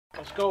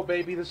Let's go,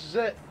 baby. This is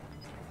it.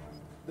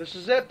 This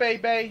is it,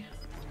 baby.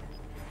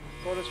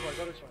 Go this way.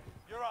 Go this way.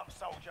 You're up,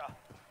 soldier.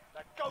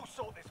 Now go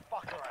sort this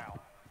fucker out.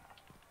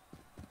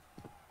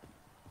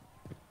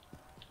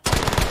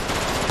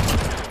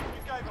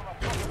 You gave him a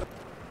problem.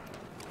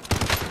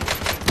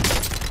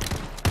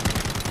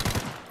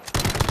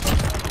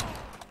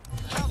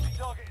 Bounty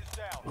target is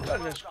down.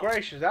 Goodness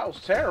gracious, that was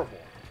terrible.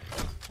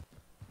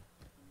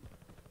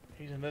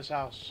 He's in this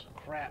house.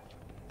 Crap.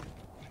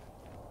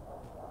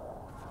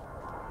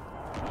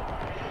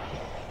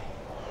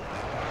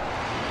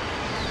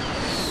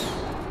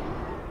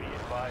 Be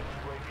advised,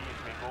 UAV is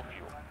bingo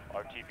fuel.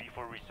 RTB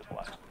for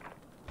resupply.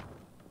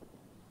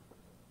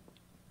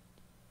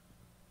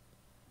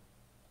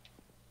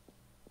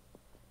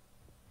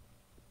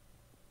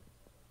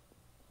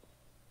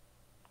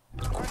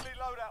 Friendly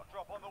loadout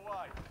drop on the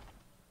way.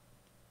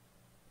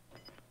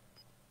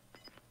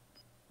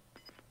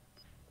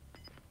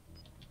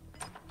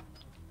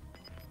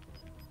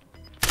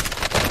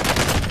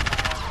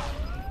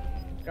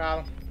 Got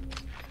him.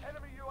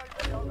 Enemy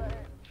UAV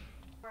overhead.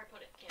 Where I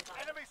put it, can't find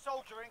it. Enemy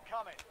soldier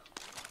incoming.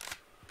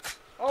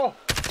 Oh.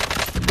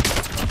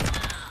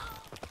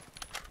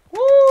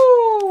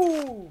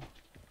 Woo!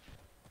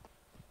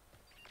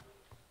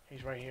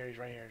 He's right here. He's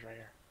right here. He's right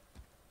here.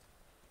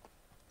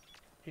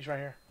 He's right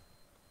here.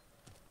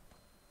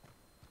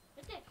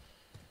 Right there.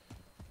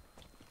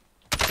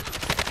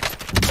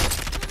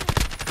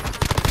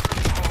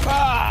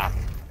 Ah!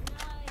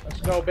 Nice.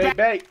 Let's go, baby.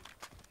 Alright,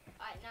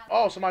 now.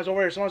 Oh, somebody's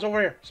over here. Somebody's over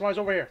here. Somebody's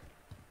over here.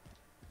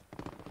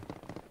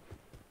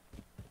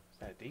 Is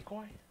that a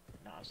decoy?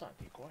 No, it's not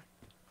a decoy.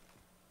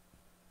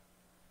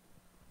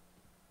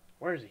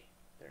 Where is he?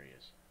 There he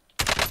is.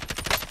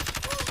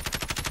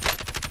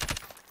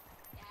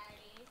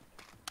 Daddy.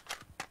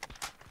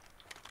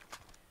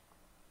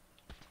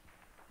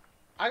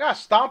 I got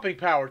stomping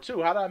power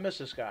too. How did I miss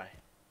this guy?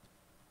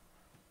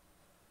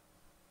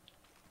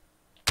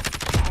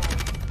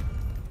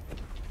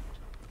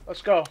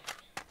 Let's go.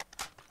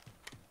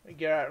 Let me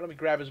get out. Let me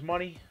grab his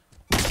money.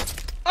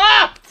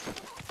 Ah!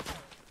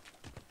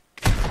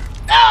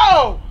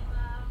 No!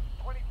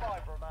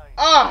 25 remain.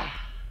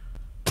 Ah!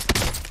 The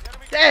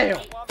enemy Damn!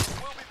 one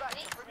will be back to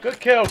finish. Good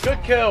kill.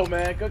 Good kill,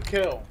 man. Good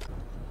kill.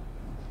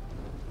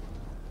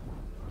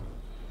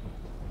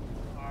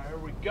 All right, here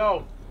we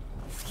go.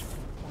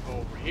 We'll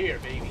go over here,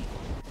 baby.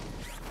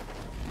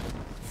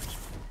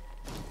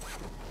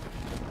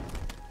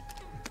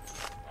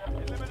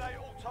 Eliminate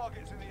all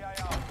targets in the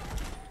AR.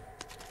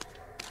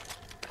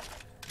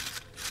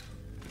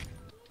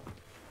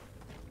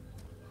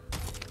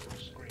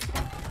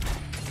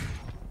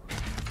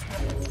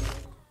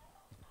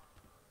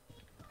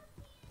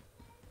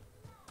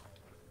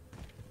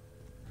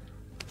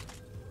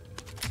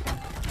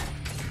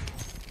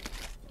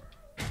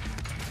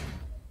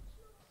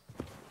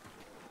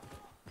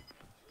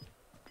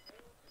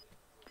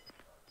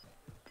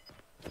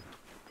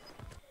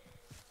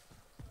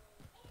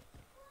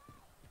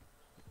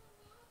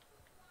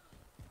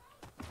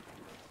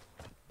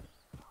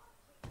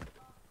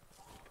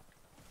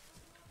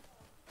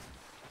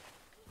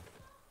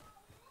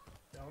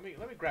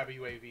 Let me grab a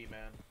UAV,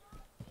 man.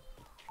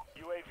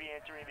 UAV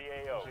entering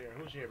the AO. Who's here?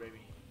 Who's here,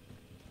 baby?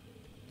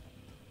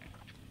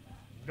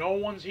 No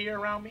one's here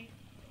around me?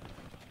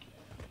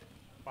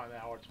 I find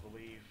that hard to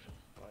believe,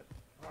 but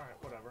alright,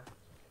 whatever.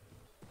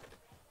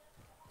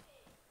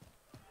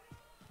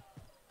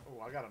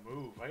 Oh, I gotta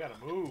move. I gotta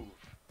move.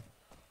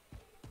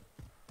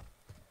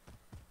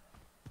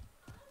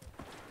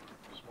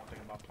 That's one thing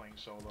about playing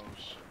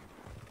solos.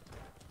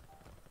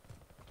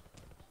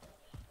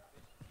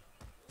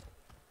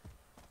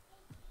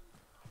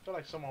 I feel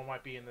like someone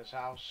might be in this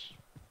house.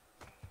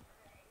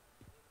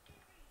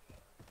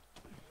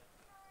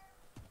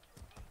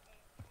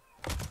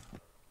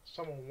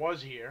 Someone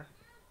was here.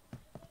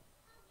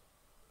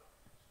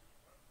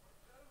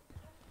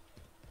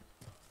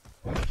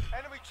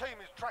 Enemy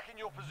team is tracking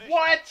your position.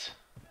 What?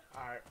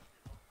 Alright.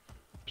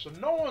 So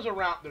no one's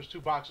around. There's two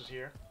boxes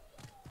here.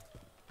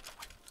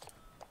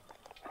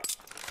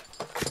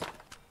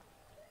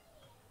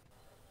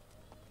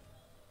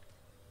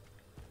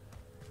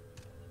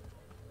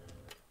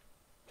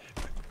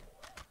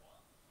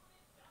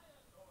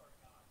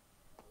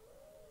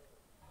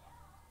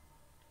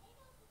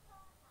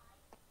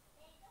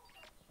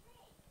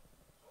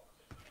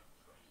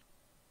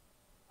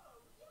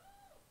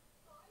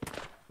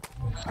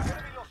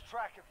 Enemy lost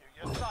track of you.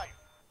 You're safe.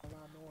 A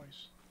lot of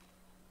noise.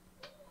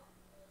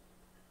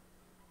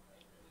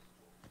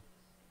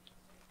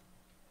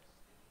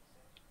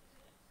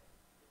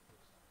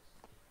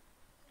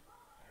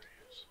 There he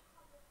is.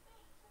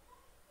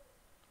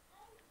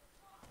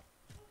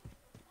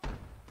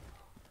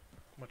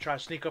 I'm gonna try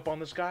to sneak up on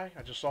this guy.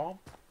 I just saw him.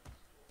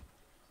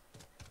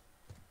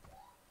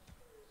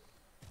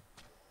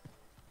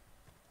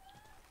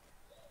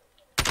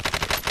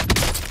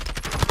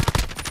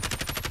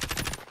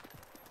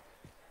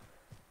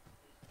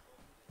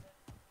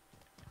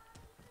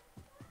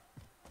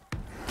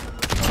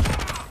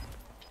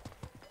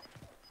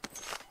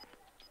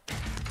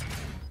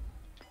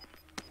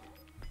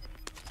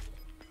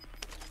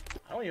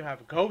 don't even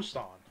have a ghost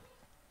on.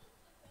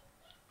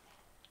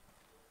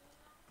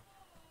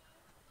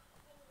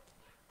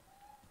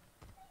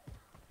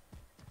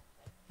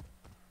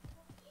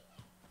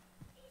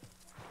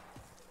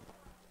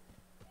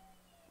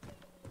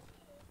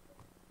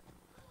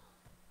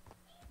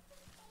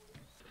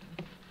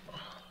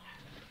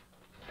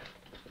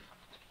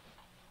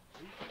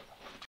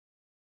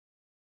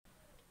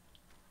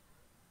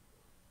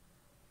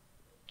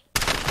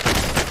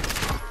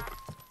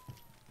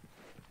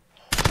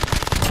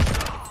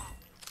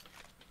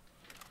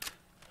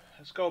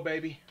 Let's go,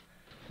 baby.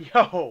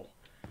 Yo!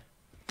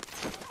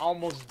 I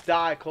almost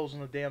died closing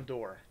the damn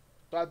door.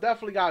 So I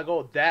definitely gotta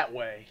go that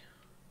way.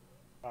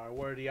 Alright,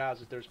 what are the odds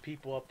that there's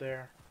people up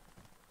there?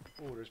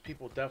 Ooh, there's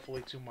people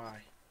definitely to my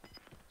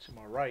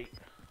right.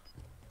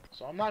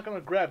 So I'm not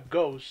gonna grab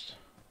Ghost.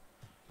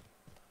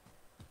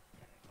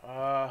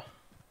 No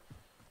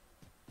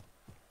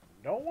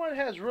one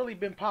has really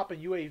been popping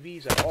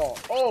UAVs at all.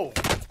 Oh!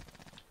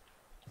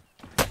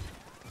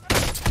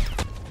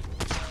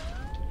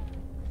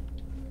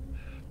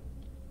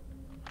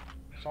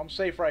 So I'm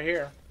safe right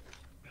here.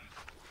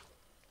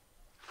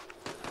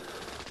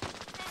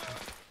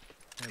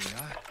 There we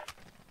are.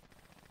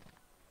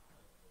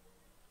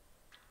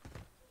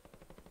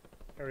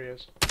 There he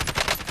is.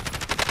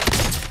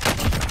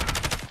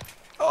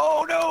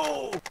 Oh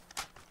no!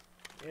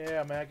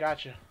 Yeah, man, I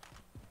got you.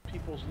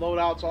 People's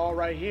loadouts all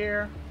right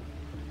here.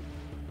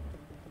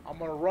 I'm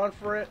gonna run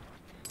for it.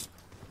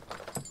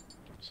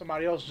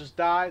 Somebody else just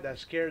died. That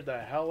scared the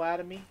hell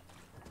out of me.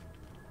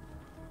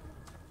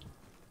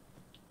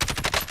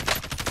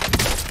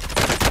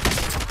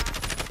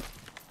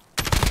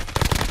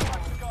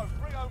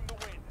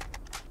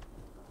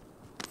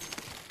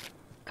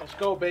 Let's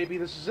go, baby.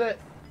 This is it.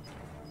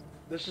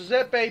 This is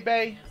it,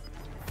 baby.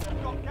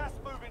 We've got gas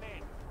moving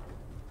in.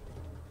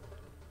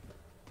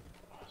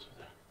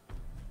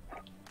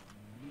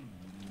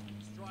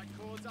 Strike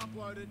cords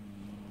uploaded.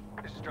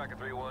 This is Striker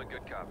 3-1,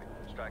 good copy.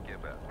 Strike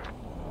inbound.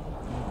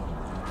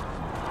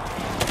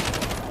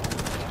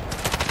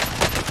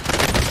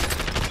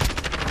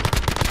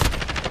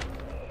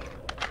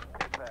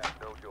 Fast,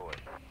 no joy.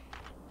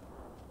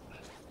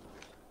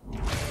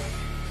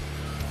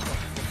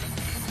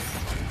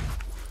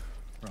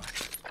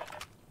 Right.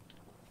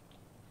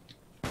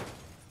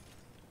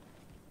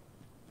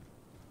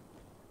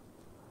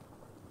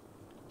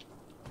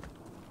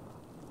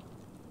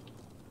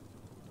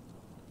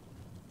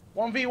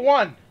 One v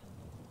one.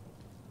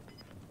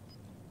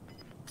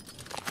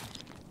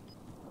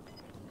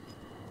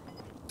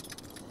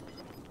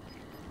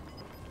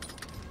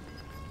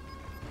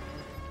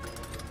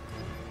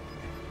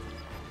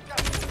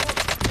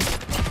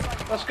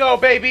 Let's go,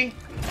 baby.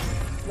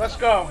 Let's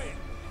go.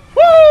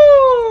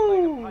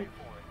 Woo!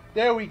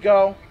 There we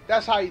go.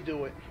 That's how you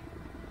do it.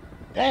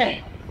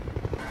 Damn.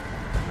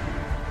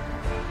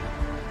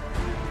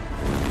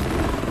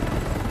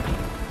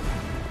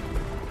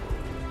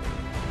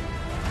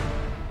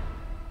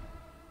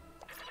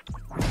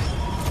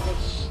 Good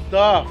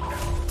stuff.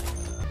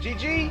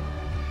 GG.